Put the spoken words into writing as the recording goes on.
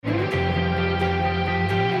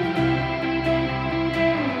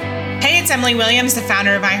it's Emily Williams, the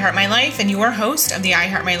founder of I Heart My Life and your host of the I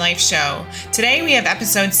Heart My Life show. Today we have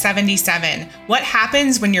episode 77, What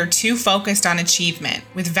Happens When You're Too Focused on Achievement,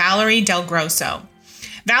 with Valerie Del Grosso.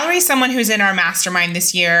 Valerie is someone who's in our mastermind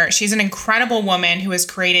this year. She's an incredible woman who has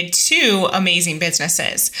created 2 amazing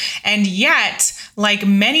businesses. And yet, like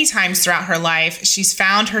many times throughout her life, she's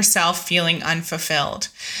found herself feeling unfulfilled.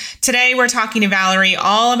 Today, we're talking to Valerie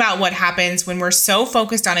all about what happens when we're so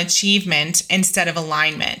focused on achievement instead of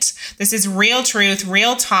alignment. This is real truth,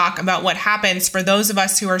 real talk about what happens for those of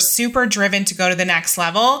us who are super driven to go to the next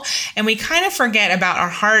level. And we kind of forget about our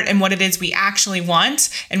heart and what it is we actually want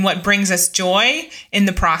and what brings us joy in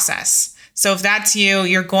the process. So if that's you,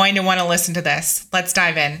 you're going to want to listen to this. Let's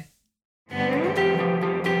dive in.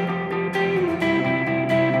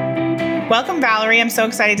 Welcome, Valerie. I'm so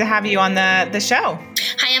excited to have you on the show.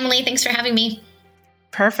 Hi, Emily. Thanks for having me.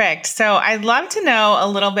 Perfect. So I'd love to know a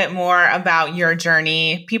little bit more about your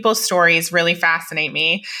journey. People's stories really fascinate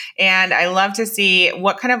me. And I love to see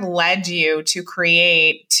what kind of led you to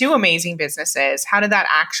create 2 amazing businesses. How did that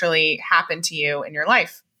actually happen to you in your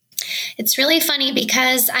life? It's really funny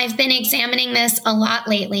because I've been examining this a lot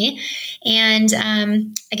lately. And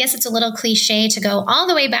I guess it's a little cliche to go all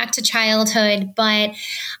the way back to childhood, but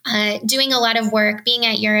doing a lot of work, being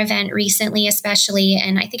at your event recently, especially,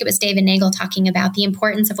 and I think it was David Nagel talking about the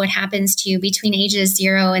importance of what happens to you between ages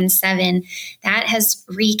 0 and 7. That has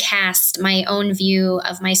recast my own view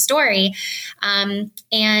of my story. And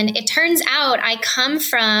it turns out I come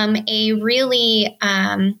from a really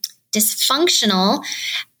dysfunctional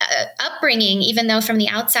upbringing, even though from the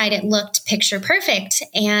outside it looked picture perfect.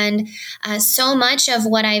 And so much of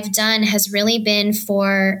what I've done has really been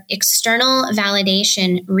for external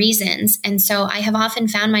validation reasons. And so I have often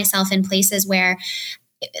found myself in places where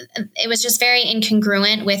it was just very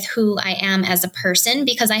incongruent with who I am as a person,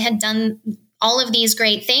 because I had done all of these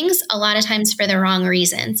great things, a lot of times for the wrong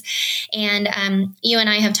reasons. And you and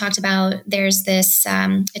I have talked about there's this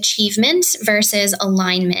achievement versus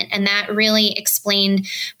alignment. And that really explained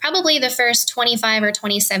probably the first 25 or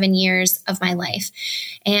 27 years of my life.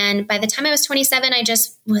 And by the time I was 27, I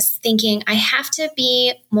just was thinking, I have to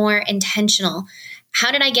be more intentional. How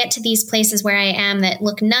did I get to these places where I am that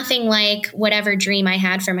look nothing like whatever dream I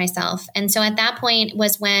had for myself? And so at that point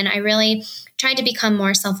was when I really tried to become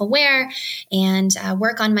more self-aware and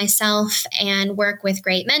work on myself and work with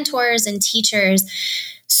great mentors and teachers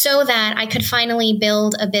so that I could finally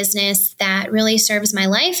build a business that really serves my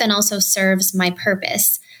life and also serves my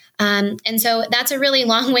purpose. And so that's a really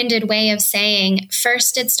long-winded way of saying,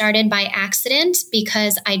 first, it started by accident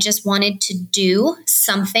because I just wanted to do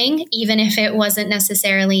something, even if it wasn't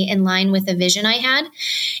necessarily in line with the vision I had.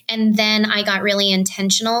 And then I got really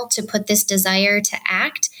intentional to put this desire to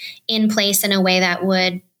act in place in a way that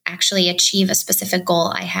would actually achieve a specific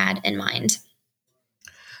goal I had in mind.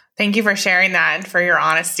 Thank you for sharing that and for your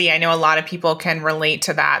honesty. I know a lot of people can relate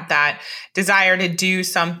to that desire to do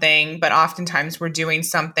something, but oftentimes we're doing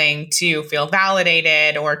something to feel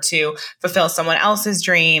validated or to fulfill someone else's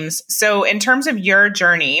dreams. So in terms of your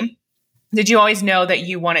journey, did you always know that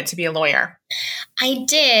you wanted to be a lawyer? I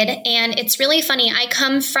did. And it's really funny. I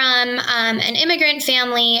come from an immigrant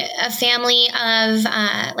family, a family of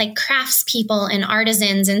like craftspeople and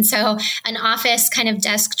artisans. And so an office kind of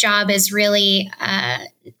desk job is really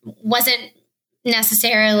wasn't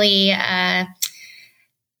necessarily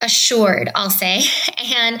assured, I'll say.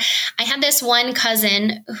 And I had this one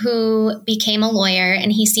cousin who became a lawyer,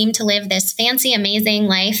 and he seemed to live this fancy, amazing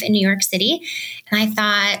life in New York City. And I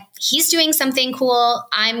thought, he's doing something cool.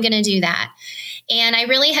 I'm going to do that. And I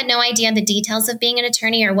really had no idea the details of being an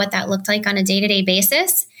attorney or what that looked like on a day-to-day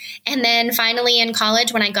basis. And then finally in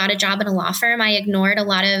college, when I got a job at a law firm, I ignored a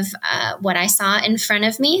lot of what I saw in front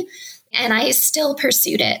of me, and I still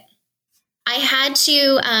pursued it. I had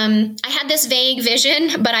this vague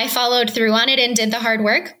vision, but I followed through on it and did the hard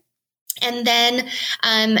work. And then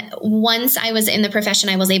once I was in the profession,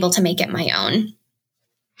 I was able to make it my own.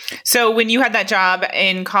 So when you had that job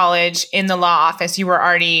in college in the law office, you were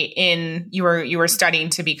already you were studying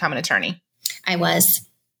to become an attorney. I was.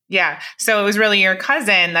 Yeah. So it was really your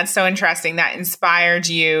cousin. That's so interesting. That inspired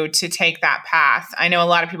you to take that path. I know a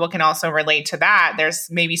lot of people can also relate to that. There's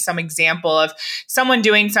maybe some example of someone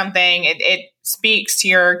doing something. It speaks to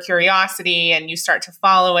your curiosity and you start to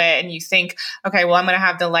follow it and you think, okay, well, I'm going to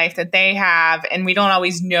have the life that they have. And we don't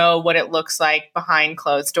always know what it looks like behind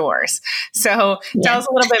closed doors. So tell us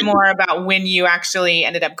a little bit more about when you actually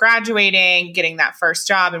ended up graduating, getting that first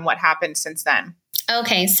job, and what happened since then.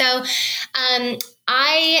 Okay. So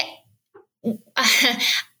I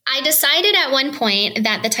I decided at one point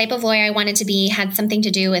that the type of lawyer I wanted to be had something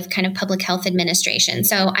to do with kind of public health administration.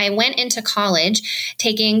 So I went into college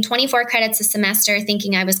taking 24 credits a semester,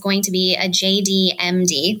 thinking I was going to be a JD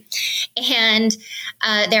MD. And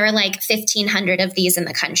there are like 1,500 of these in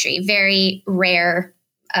the country. Very rare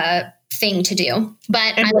thing to do.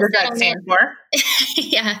 But and what does that stand for?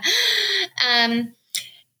 Yeah.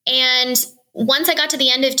 And once I got to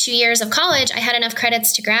the end of 2 years of college, I had enough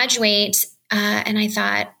credits to graduate. And I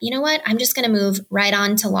thought, you know what? I'm just going to move right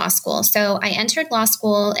on to law school. So I entered law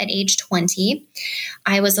school at age 20.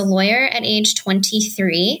 I was a lawyer at age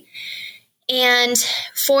 23. And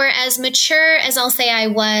for as mature as I'll say I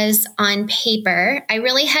was on paper, I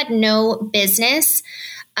really had no business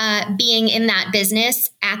being in that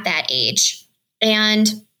business at that age.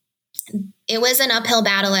 And it was an uphill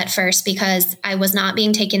battle at first because I was not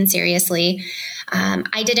being taken seriously.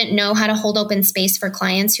 I didn't know how to hold open space for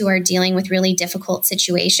clients who are dealing with really difficult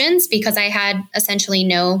situations because I had essentially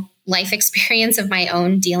no life experience of my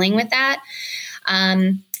own dealing with that.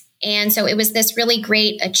 And so it was this really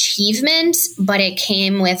great achievement, but it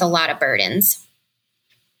came with a lot of burdens.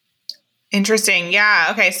 Interesting. Yeah.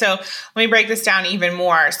 Okay. So let me break this down even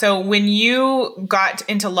more. So when you got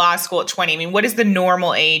into law school at 20, I mean, what is the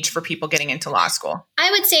normal age for people getting into law school? I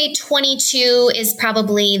would say 22 is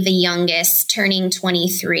probably the youngest, turning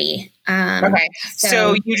 23. Okay.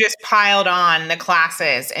 So you just piled on the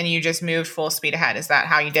classes and you just moved full speed ahead. Is that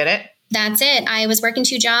how you did it? That's it. I was working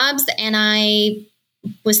 2 jobs and I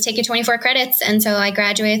was taking 24 credits. And so I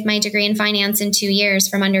graduated with my degree in finance in 2 years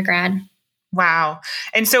from undergrad. Wow.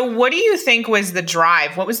 And so what do you think was the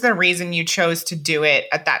drive? What was the reason you chose to do it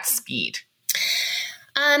at that speed?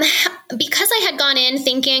 Because I had gone in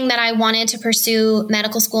thinking that I wanted to pursue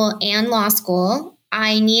medical school and law school,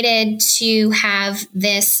 I needed to have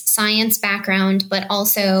this science background, but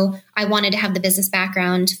also I wanted to have the business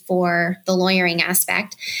background for the lawyering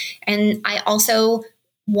aspect. And I also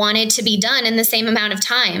wanted to be done in the same amount of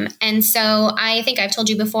time. And so I think I've told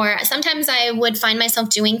you before, sometimes I would find myself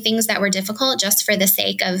doing things that were difficult just for the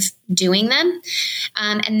sake of doing them.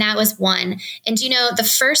 And that was one. And you know, the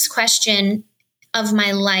first question of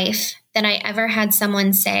my life that I ever had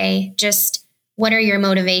someone say, just, what are your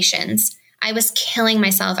motivations? I was killing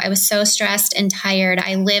myself. I was so stressed and tired.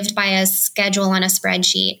 I lived by a schedule on a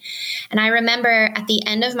spreadsheet. And I remember at the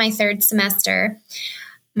end of my 3rd semester,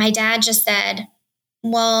 my dad just said,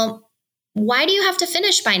 well, why do you have to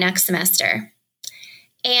finish by next semester?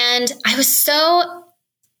 And I was so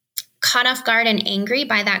caught off guard and angry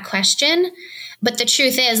by that question. But the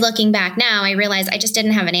truth is, looking back now, I realized I just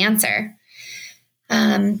didn't have an answer.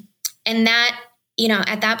 And that, you know,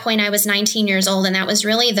 at that point, I was 19 years old. And that was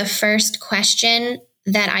really the first question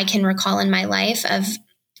that I can recall in my life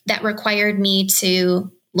that required me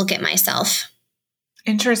to look at myself.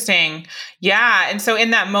 Interesting. Yeah. And so in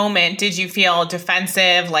that moment, did you feel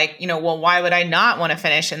defensive? Like, you know, well, why would I not want to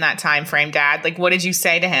finish in that time frame, Dad? Like, what did you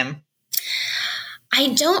say to him?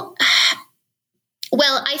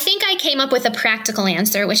 Well, I think I came up with a practical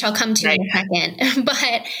answer, which I'll come to in a second.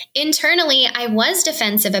 But internally, I was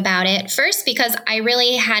defensive about it. First, because I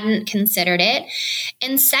really hadn't considered it.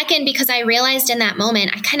 And second, because I realized in that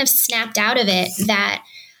moment, I kind of snapped out of it that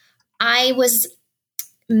I was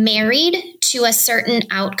married to a certain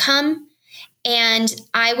outcome and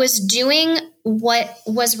I was doing what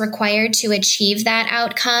was required to achieve that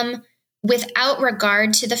outcome without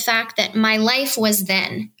regard to the fact that my life was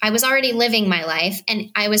then. I was already living my life and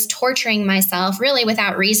I was torturing myself really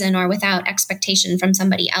without reason or without expectation from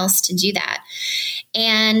somebody else to do that.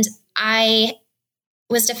 And I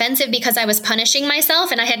was defensive because I was punishing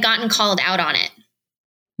myself and I had gotten called out on it.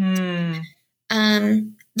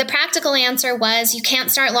 The practical answer was you can't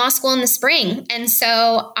start law school in the spring. And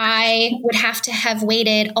so I would have to have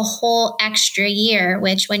waited a whole extra year,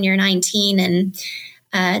 which when you're 19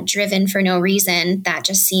 and driven for no reason, that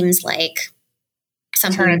just seems like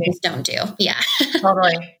something we just don't do. Yeah.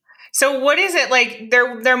 Totally. So what is it like?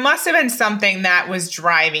 There must have been something that was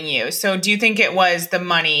driving you. So do you think it was the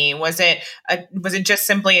money? Was it just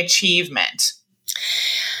simply achievement?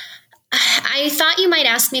 I thought you might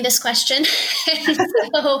ask me this question.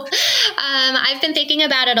 So I've been thinking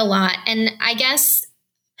about it a lot. And I guess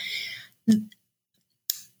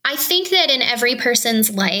I think that in every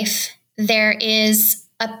person's life, there is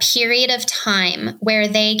a period of time where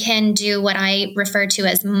they can do what I refer to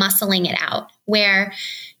as muscling it out, where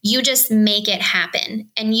you just make it happen.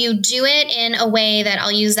 And you do it in a way that,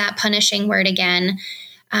 I'll use that punishing word again,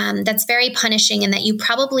 that's very punishing and that you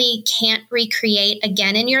probably can't recreate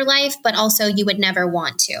again in your life, but also you would never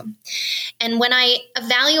want to. And when I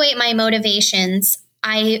evaluate my motivations,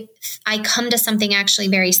 I come to something actually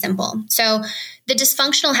very simple. So the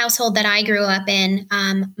dysfunctional household that I grew up in,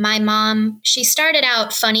 my mom, she started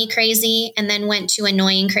out funny crazy and then went to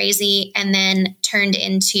annoying crazy and then turned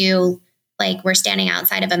into like we're standing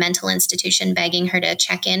outside of a mental institution begging her to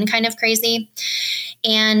check in kind of crazy.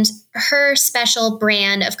 And her special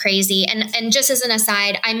brand of crazy, and just as an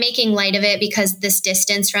aside, I'm making light of it because this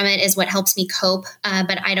distance from it is what helps me cope.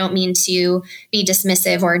 But I don't mean to be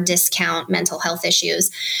dismissive or discount mental health issues.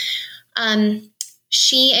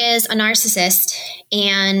 She is a narcissist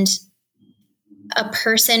and a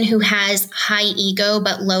person who has high ego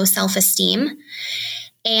but low self-esteem.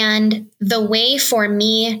 And the way for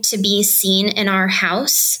me to be seen in our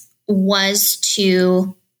house was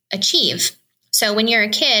to achieve. So when you're a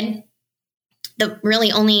kid, the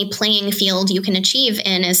really only playing field you can achieve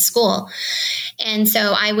in is school. And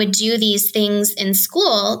so I would do these things in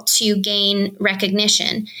school to gain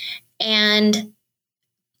recognition. And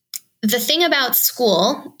the thing about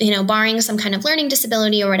school, barring some kind of learning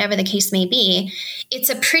disability or whatever the case may be, it's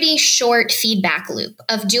a pretty short feedback loop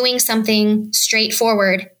of doing something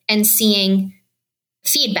straightforward and seeing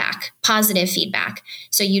feedback, positive feedback.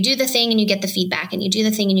 So you do the thing and you get the feedback, and you do the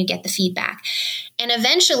thing and you get the feedback. And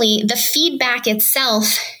eventually the feedback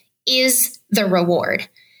itself is the reward.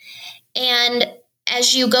 And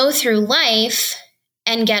as you go through life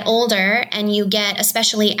and get older and you get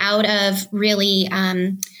especially out of really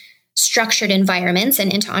structured environments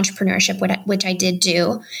and into entrepreneurship, which I did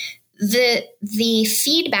do, the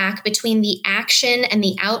feedback between the action and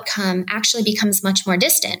the outcome actually becomes much more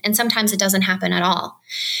distant. And sometimes it doesn't happen at all.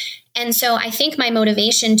 And so I think my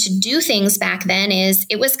motivation to do things back then is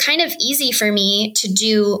it was kind of easy for me to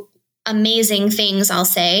do amazing things, I'll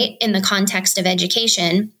say, in the context of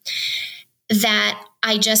education, that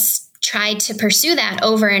I just tried to pursue that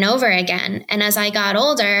over and over again. And as I got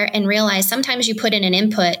older and realized sometimes you put in an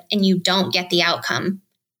input and you don't get the outcome,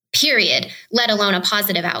 period, let alone a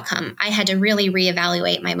positive outcome, I had to really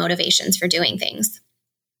reevaluate my motivations for doing things.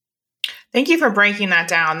 Thank you for breaking that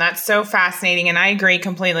down. That's so fascinating. And I agree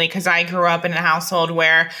completely because I grew up in a household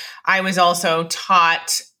where I was also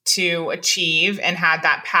taught to achieve and had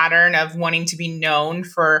that pattern of wanting to be known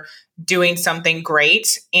for doing something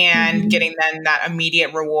great and getting then that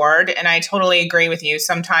immediate reward. And I totally agree with you.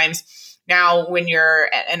 Sometimes now when you're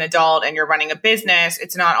an adult and you're running a business,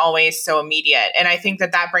 it's not always so immediate. And I think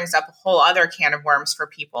that brings up a whole other can of worms for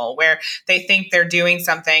people where they think they're doing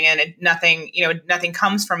something and nothing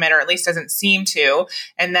comes from it, or at least doesn't seem to.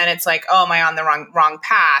 And then it's like, oh, am I on the wrong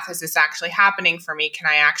path? Is this actually happening for me? Can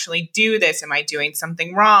I actually do this? Am I doing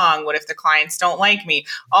something wrong? What if the clients don't like me?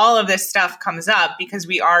 All of this stuff comes up because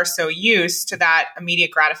we are so used to that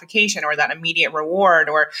immediate gratification or that immediate reward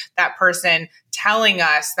or that person telling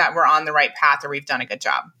us that we're on the right path or we've done a good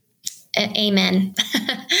job. Amen.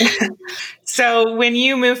 So when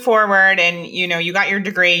you move forward and, you got your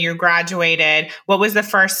degree, you graduated, what was the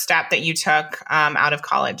first step that you took out of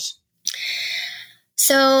college?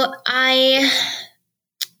 So I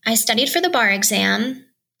studied for the bar exam,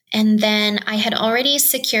 and then I had already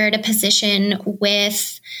secured a position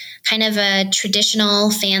with kind of a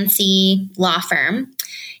traditional fancy law firm.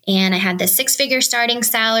 And I had this 6-figure starting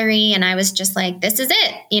salary, and I was just like, this is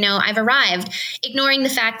it. I've arrived. Ignoring the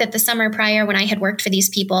fact that the summer prior, when I had worked for these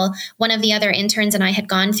people, one of the other interns and I had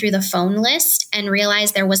gone through the phone list and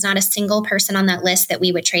realized there was not a single person on that list that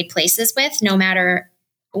we would trade places with, no matter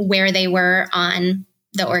where they were on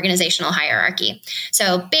the organizational hierarchy.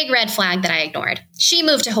 So big red flag that I ignored. She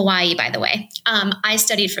moved to Hawaii, by the way. I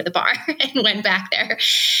studied for the bar and went back there.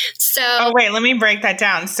 So, oh, wait, let me break that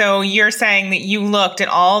down. So you're saying that you looked at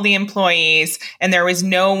all the employees and there was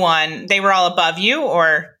no one, they were all above you,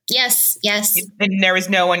 or? Yes. And there was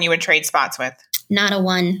no one you would trade spots with? Not a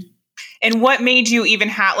one. And what made you even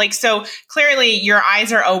have, so clearly your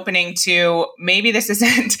eyes are opening to maybe this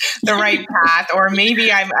isn't the right path, or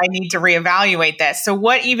maybe I need to reevaluate this. So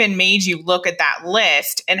what even made you look at that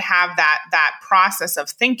list and have that process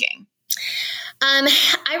of thinking?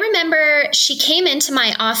 I remember she came into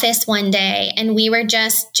my office one day and we were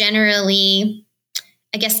just generally,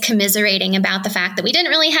 I guess, commiserating about the fact that we didn't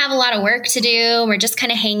really have a lot of work to do. We're just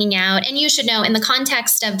kind of hanging out. And you should know, in the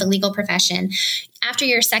context of the legal profession, after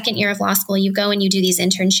your second year of law school, you go and you do these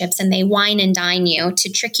internships and they wine and dine you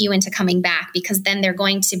to trick you into coming back, because then they're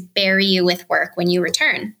going to bury you with work when you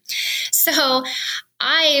return. So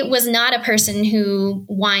I was not a person who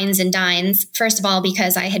wines and dines, first of all,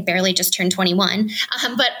 because I had barely just turned 21,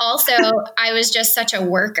 but also I was just such a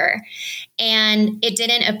worker and it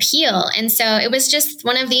didn't appeal. And so it was just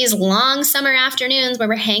one of these long summer afternoons where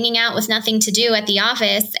we're hanging out with nothing to do at the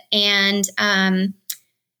office. And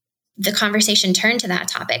the conversation turned to that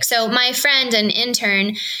topic. So my friend,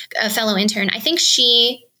 a fellow intern, I think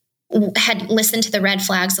she had listened to the red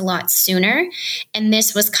flags a lot sooner. And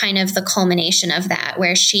this was kind of the culmination of that,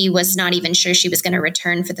 where she was not even sure she was going to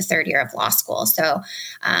return for the third year of law school. So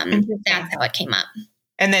that's how it came up.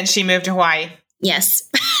 And then she moved to Hawaii. Yes.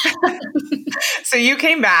 So you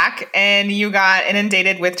came back and you got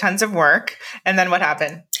inundated with tons of work. And then what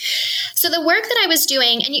happened? So the work that I was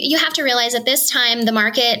doing, and you have to realize at this time, the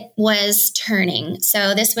market was turning.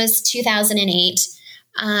 So this was 2008,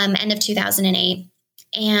 end of 2008.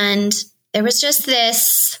 And there was just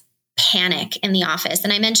this panic in the office.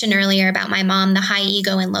 And I mentioned earlier about my mom, the high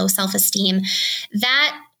ego and low self-esteem.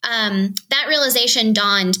 That realization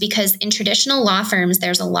dawned because in traditional law firms,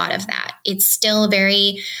 there's a lot of that. It's still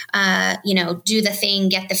very, do the thing,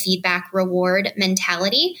 get the feedback, reward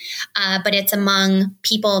mentality. But it's among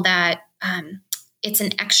people that it's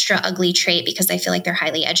an extra ugly trait because I feel like they're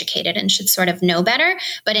highly educated and should sort of know better.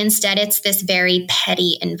 But instead, it's this very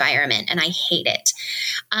petty environment, and I hate it.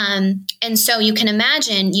 And so you can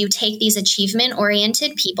imagine you take these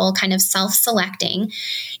achievement-oriented people, kind of self-selecting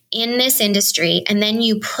in this industry, and then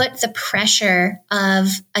you put the pressure of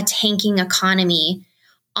a tanking economy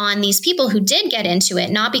on these people who did get into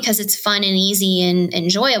it, not because it's fun and easy and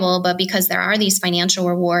enjoyable, but because there are these financial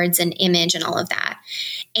rewards and image and all of that.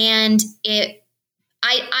 And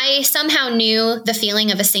I somehow knew the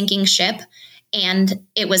feeling of a sinking ship, and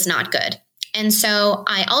it was not good. And so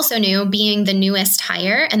I also knew, being the newest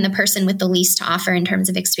hire and the person with the least to offer in terms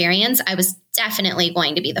of experience, I was definitely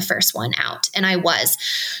going to be the first one out. And I was.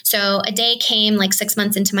 So a day came, like 6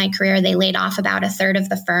 months into my career, they laid off about a third of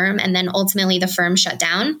the firm, and then ultimately the firm shut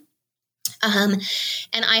down.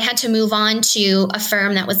 And I had to move on to a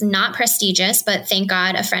firm that was not prestigious, but thank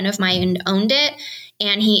God a friend of mine owned it.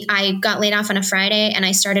 And I got laid off on a Friday, and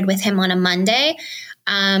I started with him on a Monday.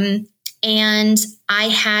 And I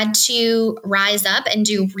had to rise up and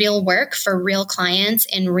do real work for real clients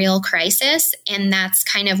in real crisis. And that's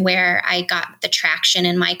kind of where I got the traction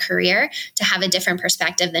in my career, to have a different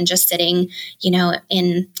perspective than just sitting,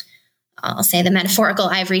 in, I'll say, the metaphorical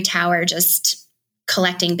ivory tower, just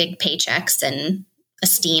collecting big paychecks and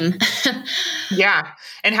esteem. Yeah.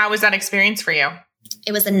 And how was that experience for you?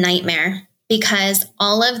 It was a nightmare. Because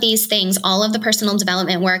all of these things, all of the personal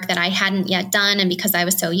development work that I hadn't yet done, and because I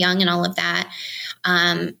was so young and all of that,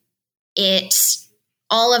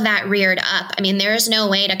 all of that reared up. I mean, there is no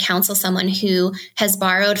way to counsel someone who has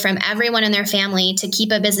borrowed from everyone in their family to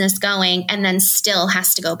keep a business going and then still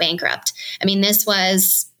has to go bankrupt. I mean, this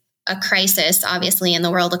was a crisis, obviously, in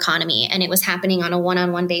the world economy, and it was happening on a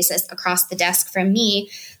one-on-one basis across the desk from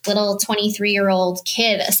me, little 23-year-old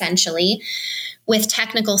kid, essentially, with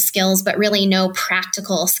technical skills, but really no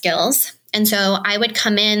practical skills. And so I would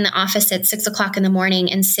come in the office at 6 o'clock in the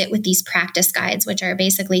morning and sit with these practice guides, which are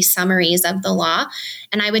basically summaries of the law.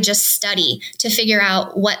 And I would just study to figure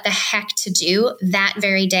out what the heck to do that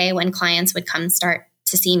very day when clients would come start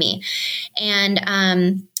to see me.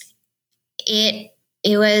 And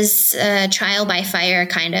it was a trial by fire,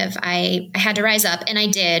 kind of. I had to rise up, and I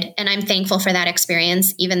did. And I'm thankful for that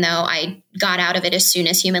experience, even though I got out of it as soon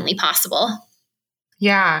as humanly possible.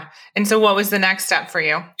 Yeah. And so what was the next step for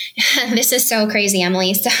you? This is so crazy,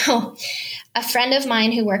 Emily. So a friend of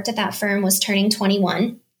mine who worked at that firm was turning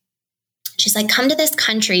 21. She's like, come to this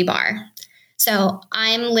country bar. So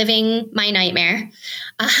I'm living my nightmare.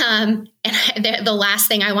 And the last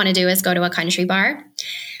thing I want to do is go to a country bar.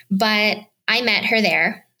 But I met her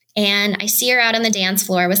there, and I see her out on the dance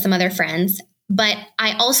floor with some other friends. But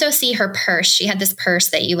I also see her purse. She had this purse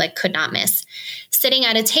that you could not miss, sitting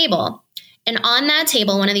at a table. And on that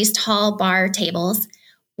table, one of these tall bar tables,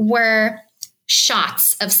 were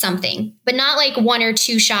shots of something, but not like 1 or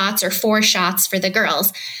 2 shots or 4 shots for the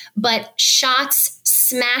girls, but shots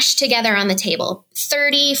smashed together on the table,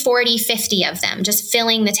 30, 40, 50 of them, just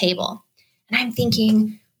filling the table. And I'm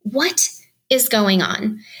thinking, what is going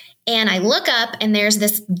on? And I look up, and there's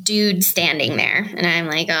this dude standing there. And I'm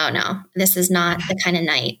like, oh no, this is not the kind of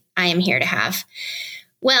night I am here to have.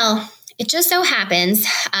 Well, it just so happens,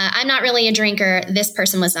 I'm not really a drinker. This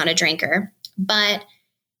person was not a drinker, but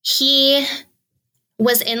he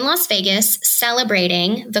was in Las Vegas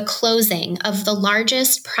celebrating the closing of the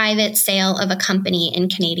largest private sale of a company in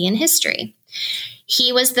Canadian history.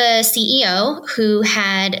 He was the CEO who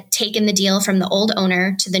had taken the deal from the old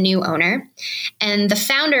owner to the new owner. And the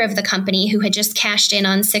founder of the company, who had just cashed in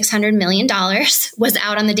on $600 million, was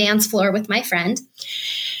out on the dance floor with my friend.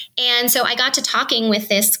 And so I got to talking with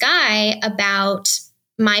this guy about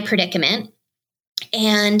my predicament,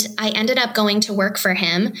 and I ended up going to work for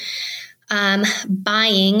him.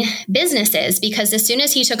 buying businesses, because as soon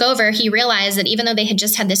as he took over, he realized that even though they had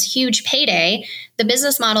just had this huge payday, the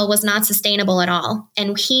business model was not sustainable at all.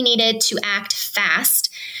 And he needed to act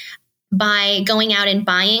fast by going out and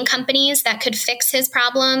buying companies that could fix his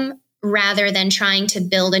problem rather than trying to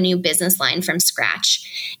build a new business line from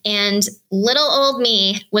scratch. And little old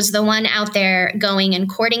me was the one out there going and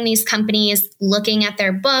courting these companies, looking at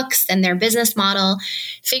their books and their business model,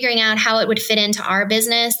 figuring out how it would fit into our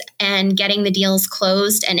business and getting the deals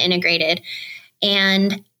closed and integrated.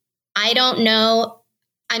 And I don't know,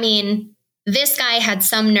 I mean, this guy had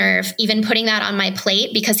some nerve even putting that on my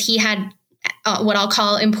plate, because he had what I'll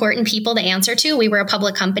call important people to answer to. We were a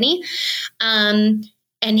public company.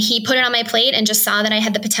 And he put it on my plate and just saw that I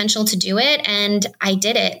had the potential to do it. And I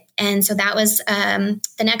did it. And so that was the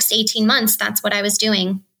next 18 months. That's what I was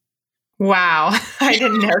doing. Wow. I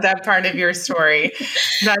didn't know that part of your story.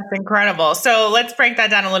 That's incredible. So let's break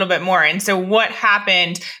that down a little bit more. And so what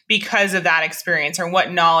happened because of that experience, or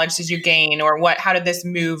what knowledge did you gain, or how did this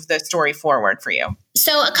move the story forward for you?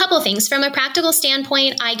 So a couple things. From a practical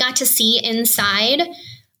standpoint, I got to see inside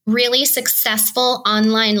really successful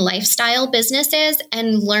online lifestyle businesses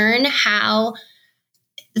and learn how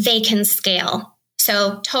they can scale.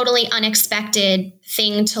 So totally unexpected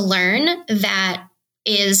thing to learn that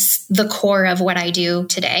is the core of what I do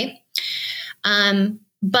today.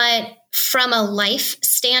 But from a life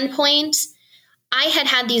standpoint, I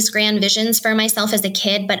had these grand visions for myself as a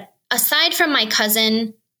kid, but aside from my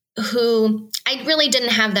cousin, who I really didn't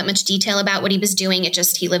have that much detail about what he was doing.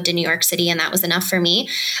 He lived in New York City, and that was enough for me.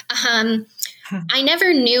 I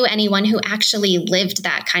never knew anyone who actually lived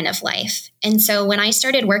that kind of life. And so when I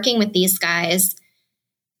started working with these guys,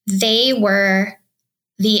 they were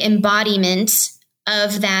the embodiment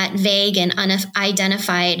of that vague and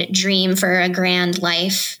unidentified dream for a grand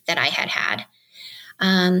life that I had.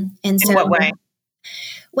 And so, in what way?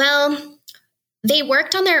 Well, they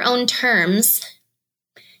worked on their own terms.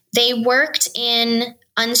 They worked in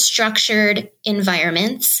unstructured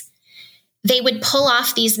environments. They would pull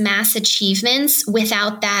off these mass achievements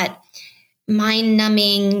without that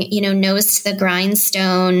mind-numbing, nose to the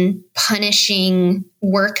grindstone, punishing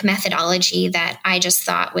work methodology that I just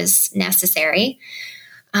thought was necessary.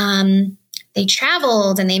 They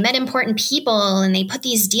traveled and they met important people and they put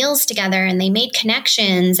these deals together and they made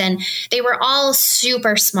connections, and they were all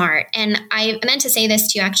super smart. And I meant to say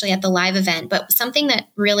this to you actually at the live event, but something that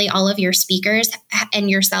really all of your speakers and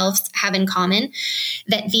yourselves have in common,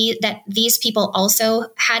 that these people also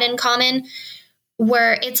had in common,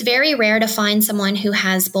 were it's very rare to find someone who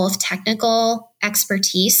has both technical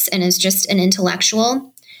expertise and is just an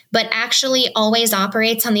intellectual, but actually always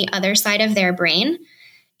operates on the other side of their brain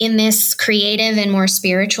in this creative and more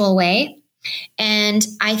spiritual way. And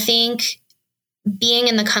I think being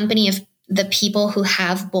in the company of the people who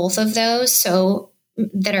have both of those, so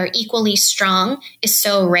that are equally strong, is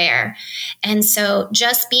so rare. And so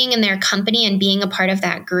just being in their company and being a part of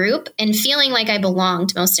that group and feeling like I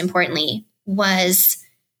belonged, most importantly, was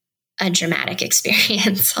a dramatic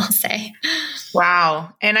experience, I'll say.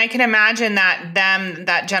 Wow. And I can imagine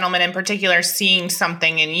that gentleman in particular, seeing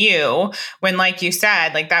something in you when, like you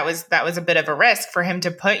said, like that was a bit of a risk for him to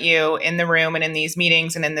put you in the room and in these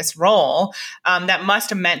meetings and in this role. That must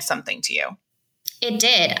have meant something to you. It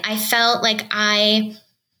did. I felt like I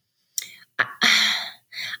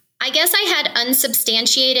guess I had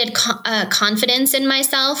unsubstantiated confidence in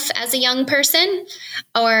myself as a young person,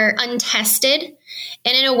 or untested.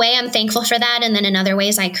 And in a way, I'm thankful for that. And then in other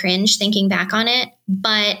ways, I cringe thinking back on it.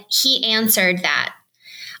 But he answered that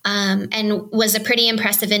and was a pretty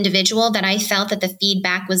impressive individual that I felt that the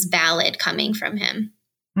feedback was valid coming from him.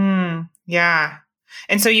 Yeah.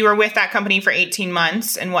 And so you were with that company for 18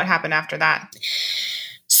 months. And what happened after that?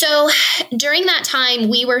 So during that time,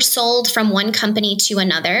 we were sold from one company to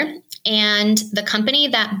another. And the company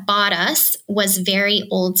that bought us was very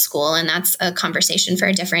old school, and that's a conversation for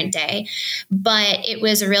a different day. But it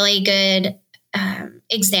was a really good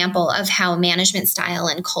example of how management style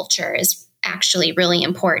and culture is actually really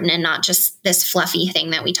important, and not just this fluffy thing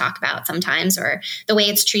that we talk about sometimes, or the way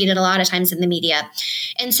it's treated a lot of times in the media.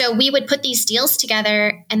 And so we would put these deals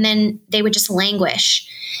together and then they would just languish.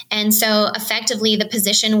 And so effectively the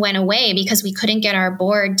position went away because we couldn't get our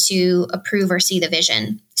board to approve or see the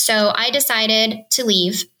vision. So I decided to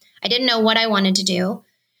leave. I didn't know what I wanted to do.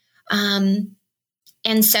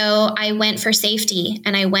 And so I went for safety,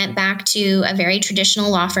 and I went back to a very traditional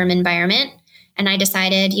law firm environment. And I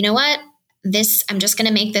decided, you know what? I'm just going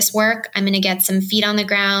to make this work. I'm going to get some feet on the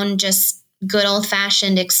ground, just good old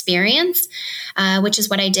fashioned experience, which is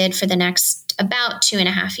what I did for the next about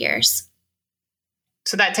 2.5 years.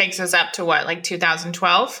 So that takes us up to what, like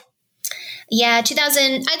 2012? Yeah,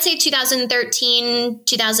 I'd say 2013,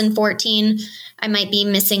 2014. I might be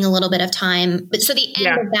missing a little bit of time. But so the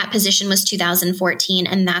end of that position was 2014.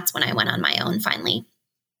 And that's when I went on my own finally.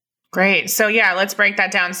 Great. So yeah, let's break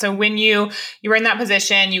that down. So when you were in that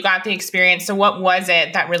position, you got the experience. So what was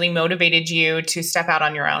it that really motivated you to step out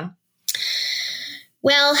on your own?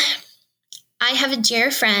 Well, I have a dear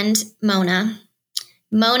friend, Mona.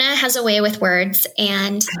 Mona has a way with words,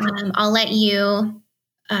 and I'll let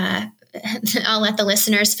the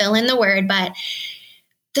listeners fill in the word. But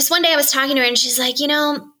this one day I was talking to her and she's like,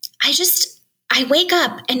 I wake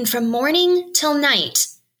up and from morning till night,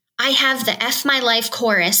 I have the F My Life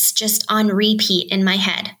chorus just on repeat in my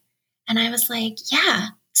head. And I was like, yeah,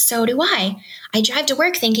 so do I. I drive to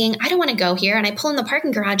work thinking, I don't want to go here. And I pull in the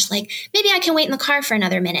parking garage, like, maybe I can wait in the car for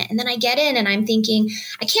another minute. And then I get in and I'm thinking,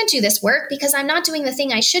 I can't do this work because I'm not doing the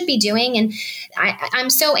thing I should be doing. And I'm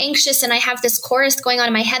so anxious and I have this chorus going on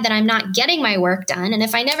in my head that I'm not getting my work done. And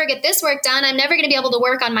if I never get this work done, I'm never going to be able to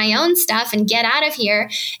work on my own stuff and get out of here.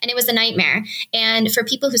 And it was a nightmare. And for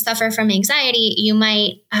people who suffer from anxiety, you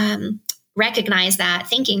might recognize that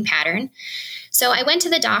thinking pattern. So I went to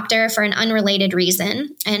the doctor for an unrelated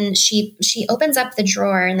reason, and she opens up the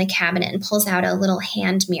drawer in the cabinet and pulls out a little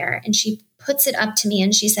hand mirror, and she puts it up to me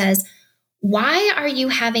and she says, "Why are you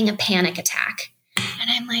having a panic attack?" And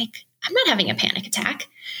I'm like, I'm not having a panic attack.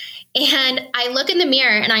 And I look in the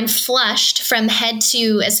mirror and I'm flushed from head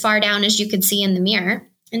to as far down as you could see in the mirror.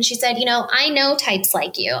 And she said, I know types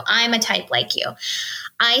like you. I'm a type like you.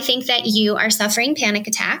 I think that you are suffering panic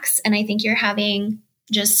attacks, and I think you're having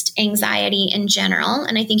just anxiety in general.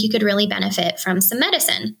 And I think you could really benefit from some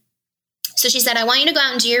medicine. So she said, I want you to go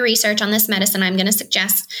out and do your research on this medicine I'm going to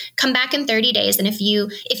suggest. Come back in 30 days. And if you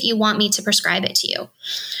want me to prescribe it to you.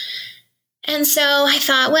 And so I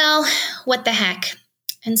thought, well, what the heck?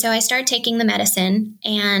 And so I start taking the medicine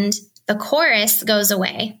and the chorus goes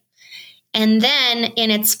away. And then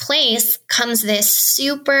in its place comes this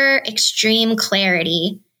super extreme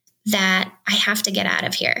clarity that I have to get out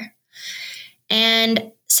of here.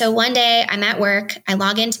 And so one day I'm at work, I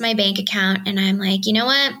log into my bank account and I'm like, you know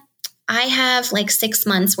what? I have like 6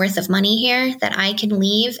 months worth of money here that I can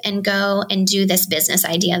leave and go and do this business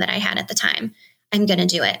idea that I had at the time. I'm going to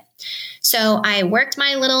do it. So I worked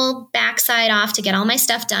my little backside off to get all my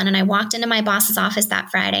stuff done. And I walked into my boss's office that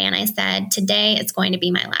Friday and I said, today it's going to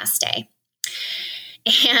be my last day.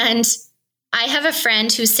 And I have a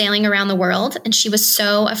friend who's sailing around the world and she was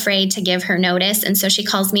so afraid to give her notice. And so she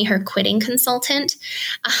calls me her quitting consultant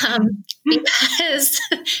because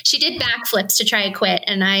she did backflips to try to quit.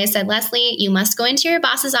 And I said, Leslie, you must go into your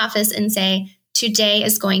boss's office and say, today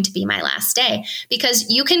is going to be my last day, because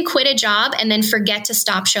you can quit a job and then forget to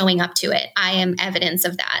stop showing up to it. I am evidence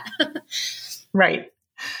of that. Right.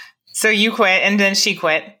 So you quit and then she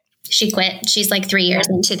quit. She quit. She's like 3 years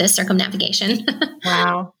into the circumnavigation.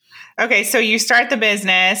 Wow. Okay. So you start the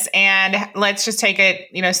business and let's just take it,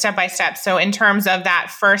 step by step. So in terms of that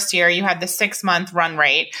first year, you had the 6-month run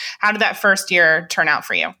rate. How did that first year turn out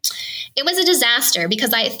for you? It was a disaster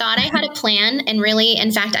because I thought I had a plan and really,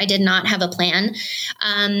 in fact, I did not have a plan.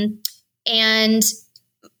 And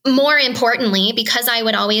more importantly, because I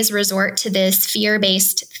would always resort to this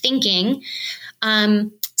fear-based thinking,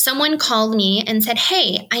 someone called me and said,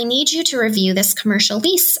 hey, I need you to review this commercial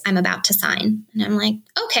lease I'm about to sign. And I'm like,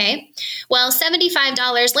 okay. Well,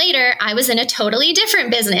 $75 later, I was in a totally different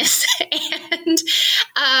business.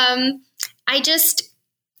 And I just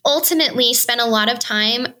ultimately spent a lot of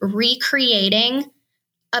time recreating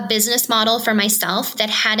a business model for myself that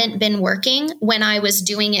hadn't been working when I was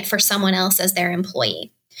doing it for someone else as their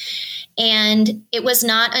employee. And it was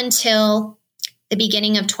not until the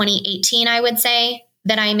beginning of 2018, I would say,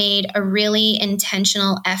 that I made a really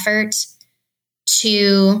intentional effort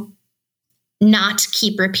to not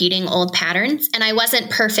keep repeating old patterns. And I wasn't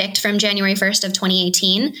perfect from January 1st of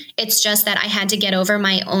 2018. It's just that I had to get over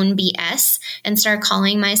my own BS and start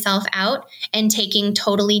calling myself out and taking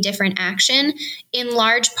totally different action, in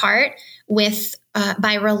large part with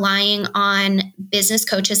by relying on business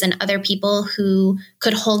coaches and other people who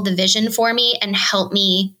could hold the vision for me and help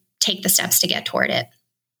me take the steps to get toward it.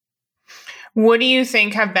 What do you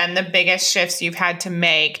think have been the biggest shifts you've had to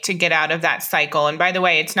make to get out of that cycle? And by the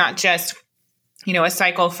way, it's not just, a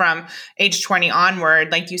cycle from age 20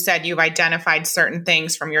 onward. Like you said, you've identified certain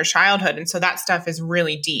things from your childhood. And so that stuff is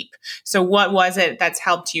really deep. So what was it that's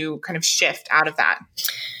helped you kind of shift out of that?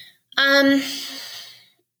 I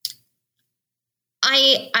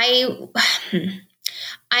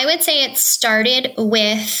would say it started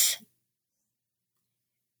with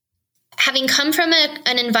having come from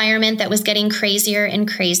an environment that was getting crazier and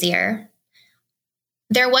crazier,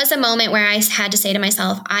 there was a moment where I had to say to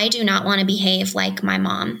myself, I do not want to behave like my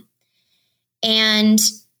mom. And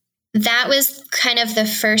that was kind of the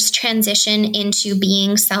first transition into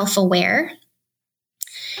being self-aware.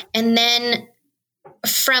 And then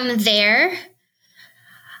from there,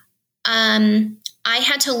 I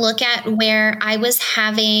had to look at where I was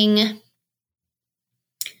having,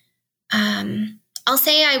 I'll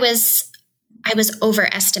say I was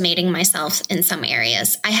overestimating myself in some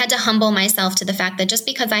areas. I had to humble myself to the fact that just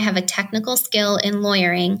because I have a technical skill in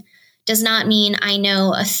lawyering does not mean I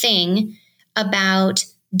know a thing about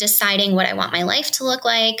deciding what I want my life to look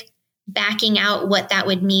like, backing out what that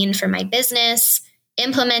would mean for my business,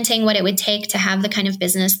 implementing what it would take to have the kind of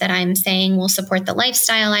business that I'm saying will support the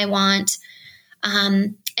lifestyle I want,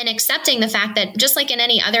 and accepting the fact that just like in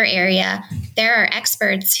any other area, there are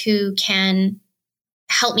experts who can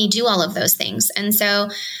help me do all of those things. And so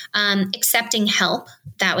accepting help,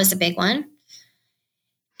 that was a big one.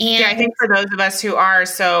 And I think for those of us who are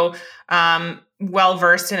so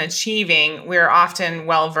well-versed in achieving, we're often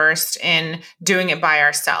well-versed in doing it by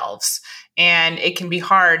ourselves. And it can be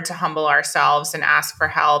hard to humble ourselves and ask for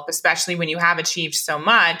help, especially when you have achieved so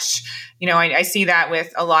much. You know, I see that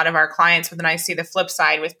with a lot of our clients, but then I see the flip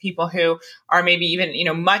side with people who are maybe even,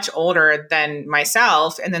 much older than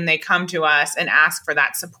myself. And then they come to us and ask for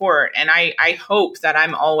that support. And I hope that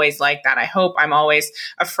I'm always like that. I hope I'm always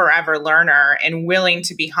a forever learner and willing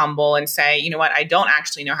to be humble and say, you know what, I don't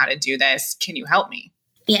actually know how to do this. Can you help me?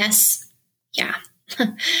 Yes. Yeah.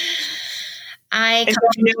 I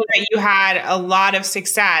know that you had a lot of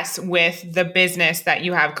success with the business that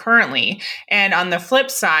you have currently. And on the flip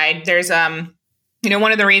side, there's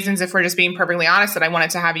one of the reasons, if we're just being perfectly honest, that I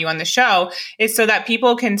wanted to have you on the show is so that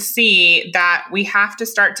people can see that we have to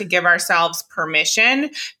start to give ourselves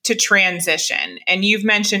permission to transition. And you've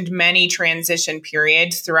mentioned many transition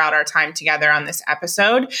periods throughout our time together on this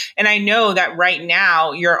episode. And I know that right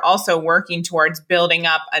now you're also working towards building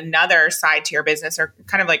up another side to your business, or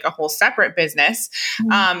kind of like a whole separate business,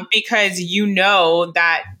 because you know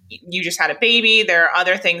that you just had a baby. There are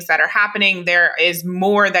other things that are happening. There is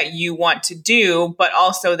more that you want to do, but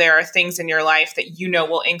also there are things in your life that you know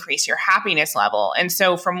will increase your happiness level. And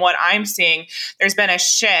so from what I'm seeing, there's been a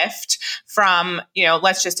shift from,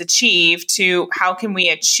 let's just achieve to how can we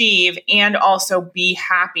achieve and also be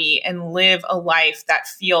happy and live a life that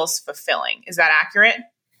feels fulfilling. Is that accurate?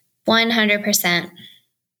 100%.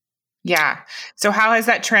 Yeah. So how has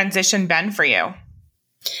that transition been for you?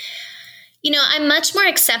 I'm much more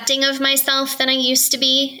accepting of myself than I used to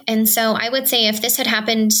be. And so I would say if this had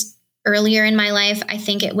happened earlier in my life, I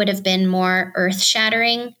think it would have been more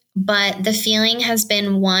earth-shattering. But the feeling has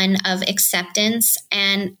been one of acceptance.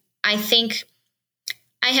 And I think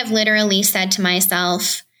I have literally said to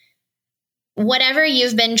myself, whatever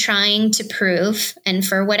you've been trying to prove, and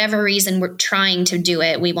for whatever reason we're trying to do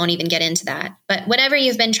it, we won't even get into that. But whatever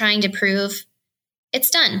you've been trying to prove, it's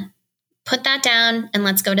done. Put that down and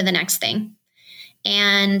let's go to the next thing.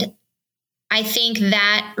 And I think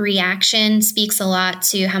that reaction speaks a lot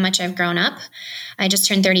to how much I've grown up. I just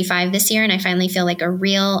turned 35 this year and I finally feel like a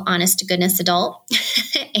real honest to goodness adult.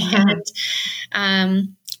 And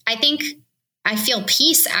I think I feel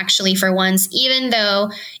peace actually for once, even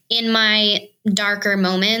though in my darker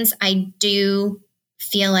moments, I do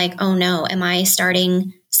feel like, oh no, am I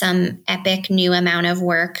starting some epic new amount of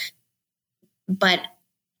work? But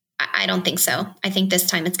I don't think so. I think this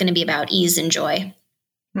time it's going to be about ease and joy.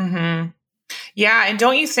 Mm-hmm. Yeah. And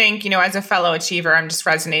don't you think, as a fellow achiever, I'm just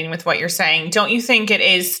resonating with what you're saying. Don't you think it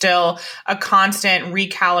is still a constant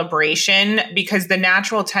recalibration, because the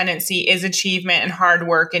natural tendency is achievement and hard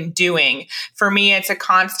work and doing? For me, it's a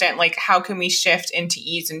constant, like, how can we shift into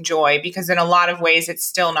ease and joy? Because in a lot of ways, it's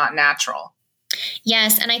still not natural.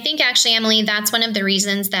 Yes. And I think actually, Emily, that's one of the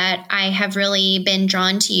reasons that I have really been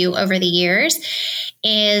drawn to you over the years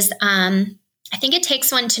is I think it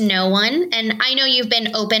takes one to know one. And I know you've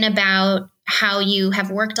been open about how you have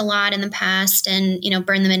worked a lot in the past and,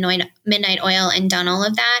 burned the midnight oil and done all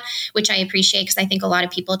of that, which I appreciate because I think a lot of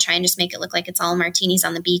people try and just make it look like it's all martinis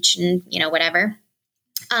on the beach and, whatever.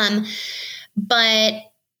 But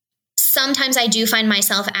sometimes I do find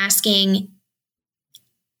myself asking,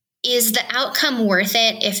 is the outcome worth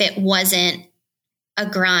it if it wasn't a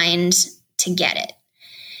grind to get it?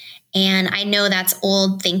 And I know that's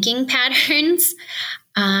old thinking patterns.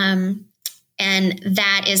 And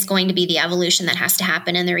that is going to be the evolution that has to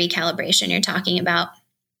happen in the recalibration you're talking about.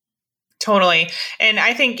 Totally. And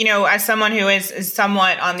I think, as someone who is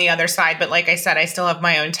somewhat on the other side, but like I said, I still have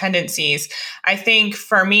my own tendencies. I think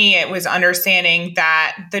for me, it was understanding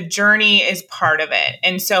that the journey is part of it.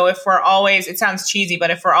 And so if we're always, it sounds cheesy,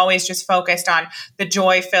 but if we're always just focused on the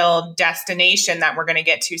joy-filled destination that we're going to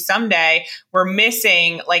get to someday, we're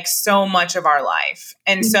missing like so much of our life.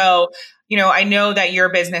 And so I know that your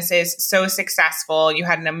business is so successful. You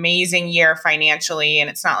had an amazing year financially, and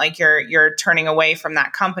it's not like you're turning away from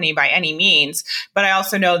that company by any means. But I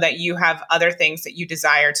also know that you have other things that you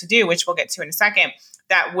desire to do, which we'll get to in a second,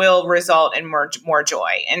 that will result in more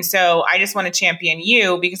joy. And so I just want to champion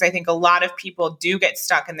you because I think a lot of people do get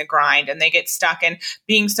stuck in the grind and they get stuck in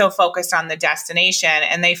being so focused on the destination,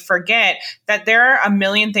 and they forget that there are a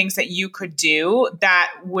million things that you could do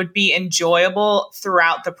that would be enjoyable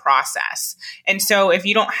throughout the process. And so if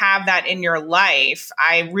you don't have that in your life,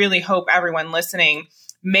 I really hope everyone listening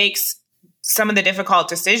makes some of the difficult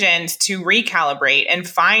decisions to recalibrate and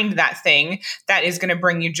find that thing that is going to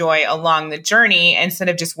bring you joy along the journey, instead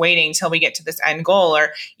of just waiting till we get to this end goal,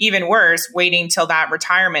 or even worse, waiting till that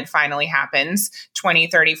retirement finally happens 20,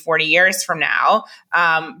 30, 40 years from now,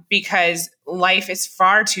 because life is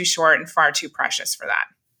far too short and far too precious for that.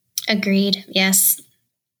 Agreed. Yes.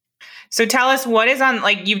 So tell us what is on,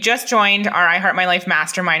 like, you've just joined our I Heart My Life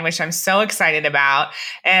Mastermind, which I'm so excited about.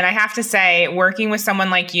 And I have to say, working with someone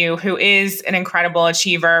like you who is an incredible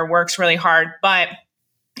achiever, works really hard, but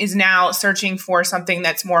is now searching for something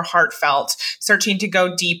that's more heartfelt, searching to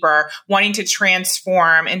go deeper, wanting to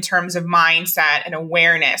transform in terms of mindset and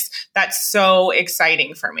awareness. That's so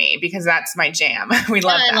exciting for me because that's my jam. We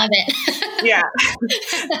love that. I love it. Yeah.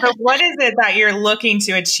 So what is it that you're looking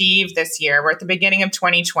to achieve this year? We're at the beginning of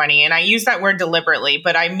 2020, and I use that word deliberately,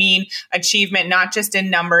 but I mean achievement, not just in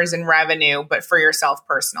numbers and revenue, but for yourself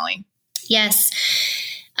personally. Yes.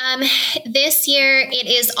 This year, it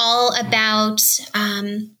is all about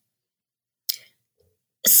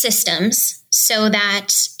systems, so that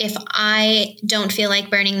if I don't feel like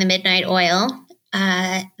burning the midnight oil,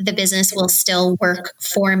 the business will still work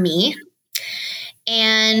for me.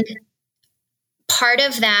 And part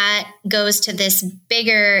of that goes to this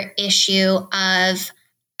bigger issue of,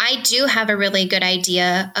 I do have a really good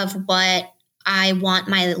idea of what I want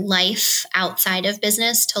my life outside of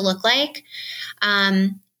business to look like.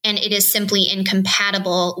 And it is simply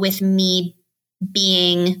incompatible with me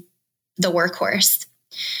being the workhorse.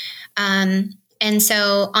 And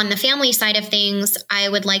so on the family side of things, I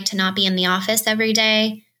would like to not be in the office every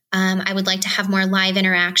day. I would like to have more live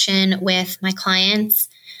interaction with my clients.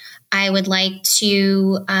 I would like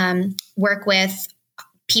to work with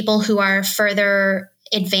people who are further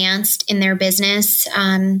advanced in their business,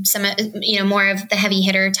 some, more of the heavy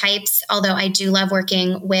hitter types, although I do love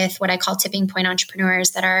working with what I call tipping point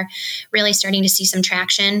entrepreneurs that are really starting to see some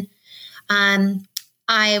traction.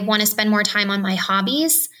 I want to spend more time on my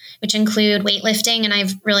hobbies, which include weightlifting, and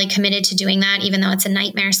I've really committed to doing that, even though it's a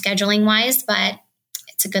nightmare scheduling wise, but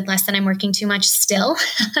it's a good lesson. I'm working too much still.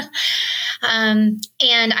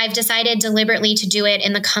 And I've decided deliberately to do it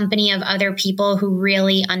in the company of other people who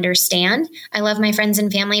really understand. I love my friends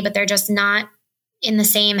and family, but they're just not in the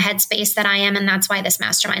same headspace that I am. And that's why this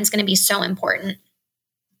mastermind is going to be so important.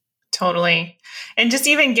 Totally. And just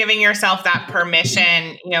even giving yourself that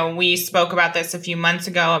permission, we spoke about this a few months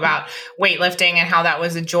ago about weightlifting and how that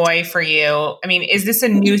was a joy for you. I mean, is this a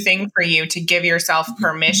new thing for you to give yourself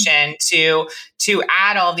permission to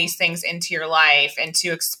add all these things into your life and to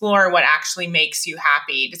explore what actually makes you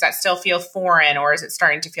happy? Does that still feel foreign, or is it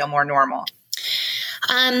starting to feel more normal?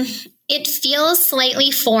 It feels slightly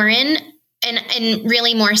foreign, and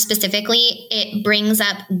really more specifically, it brings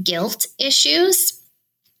up guilt issues.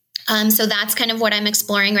 So that's kind of what I'm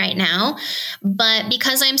exploring right now. But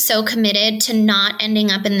because I'm so committed to not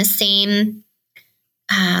ending up in the same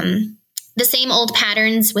old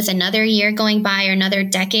patterns with another year going by or another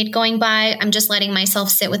decade going by, I'm just letting myself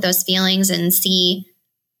sit with those feelings and see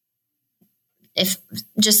if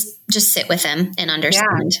just sit with them and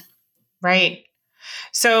understand. Yeah. Right.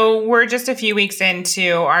 So we're just a few weeks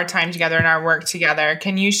into our time together and our work together.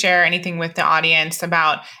 Can you share anything with the audience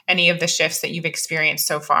about any of the shifts that you've experienced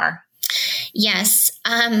so far? Yes.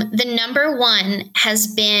 The number one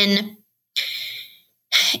has been,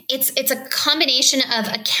 it's a combination of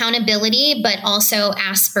accountability, but also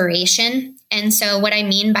aspiration. And so what I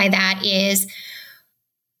mean by that is,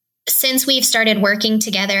 since we've started working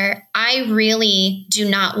together, I really do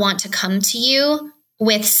not want to come to you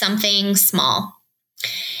with something small.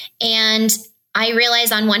 And I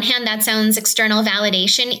realize on one hand, that sounds external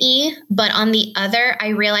validation-y, but on the other, I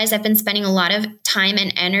realize I've been spending a lot of time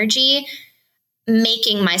and energy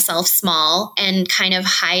making myself small and kind of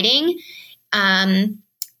hiding. And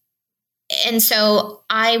so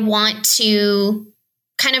I want to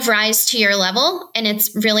kind of rise to your level. And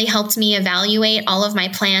it's really helped me evaluate all of my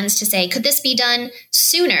plans to say, could this be done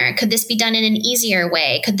sooner? Could this be done in an easier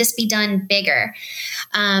way? Could this be done bigger?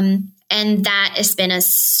 And that has been a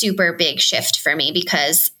super big shift for me,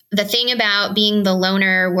 because the thing about being the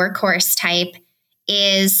loner workhorse type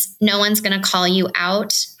is no one's going to call you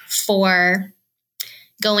out for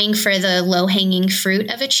going for the low-hanging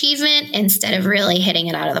fruit of achievement instead of really hitting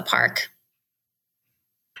it out of the park.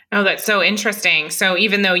 Oh, that's so interesting. So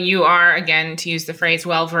even though you are, again, to use the phrase,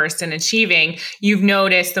 well-versed in achieving, you've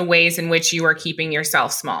noticed the ways in which you are keeping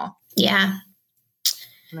yourself small. Yeah.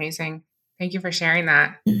 Amazing. Thank you for sharing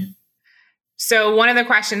that. Mm-hmm. So one of the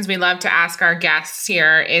questions we love to ask our guests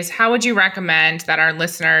here is, how would you recommend that our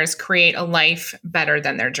listeners create a life better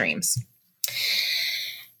than their dreams?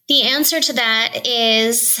 The answer to that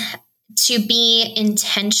is to be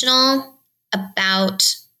intentional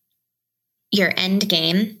about your end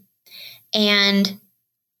game. And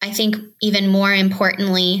I think even more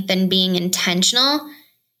importantly than being intentional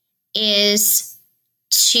is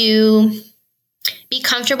to be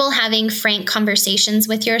comfortable having frank conversations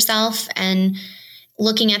with yourself and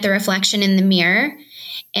looking at the reflection in the mirror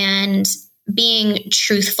and being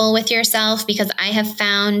truthful with yourself, because I have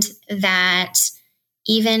found that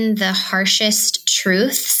even the harshest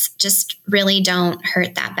truths just really don't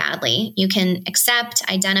hurt that badly. You can accept,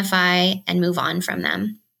 identify, and move on from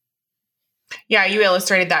them. Yeah, you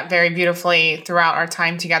illustrated that very beautifully throughout our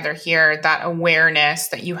time together here, that awareness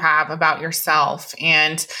that you have about yourself.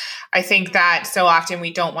 And I think that so often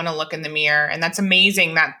we don't want to look in the mirror. And that's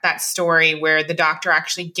amazing, that story where the doctor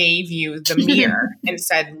actually gave you the mirror and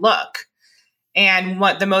said, look. And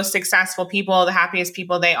what the most successful people, the happiest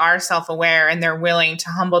people, they are self-aware and they're willing to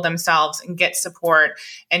humble themselves and get support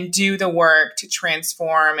and do the work to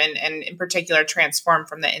transform and in particular, transform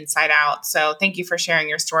from the inside out. So thank you for sharing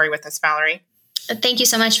your story with us, Valerie. Thank you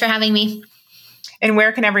so much for having me. And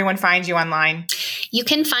where can everyone find you online? You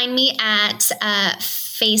can find me at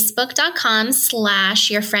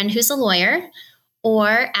facebook.com/yourfriendwho'salawyer or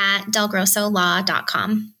at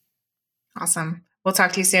delgrossolaw.com. Awesome. We'll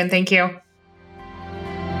talk to you soon. Thank you.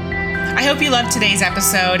 I hope you loved today's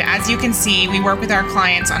episode. As you can see, we work with our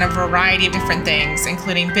clients on a variety of different things,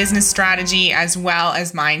 including business strategy as well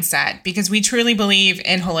as mindset, because we truly believe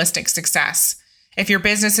in holistic success. If your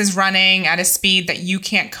business is running at a speed that you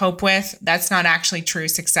can't cope with, that's not actually true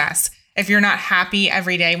success. If you're not happy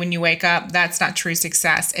every day when you wake up, that's not true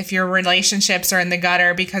success. If your relationships are in the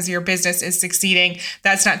gutter because your business is succeeding,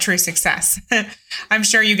 that's not true success. I'm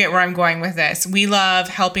sure you get where I'm going with this. We love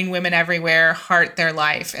helping women everywhere heart their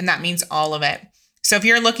life, and that means all of it. So if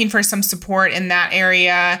you're looking for some support in that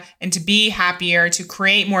area and to be happier, to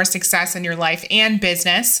create more success in your life and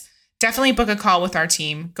business, definitely book a call with our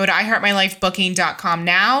team. Go to iHeartMyLifeBooking.com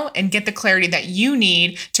now and get the clarity that you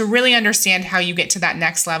need to really understand how you get to that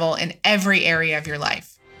next level in every area of your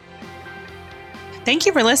life. Thank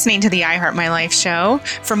you for listening to the I Heart My Life show.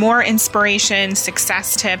 For more inspiration,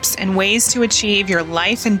 success tips, and ways to achieve your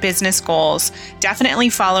life and business goals, definitely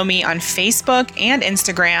follow me on Facebook and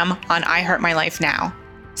Instagram on I Heart My Life Now.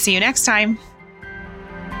 See you next time.